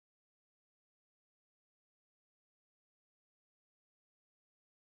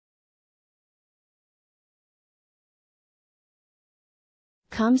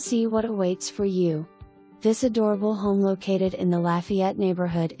Come see what awaits for you. This adorable home located in the Lafayette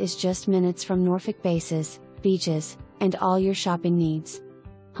neighborhood is just minutes from Norfolk bases, beaches, and all your shopping needs.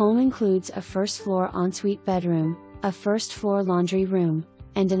 Home includes a first-floor ensuite bedroom, a first-floor laundry room,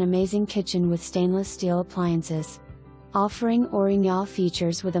 and an amazing kitchen with stainless steel appliances. Offering orignal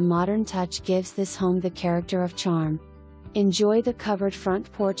features with a modern touch gives this home the character of charm. Enjoy the covered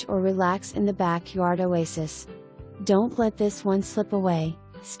front porch or relax in the backyard oasis. Don't let this one slip away.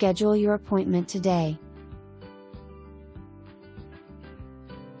 Schedule your appointment today.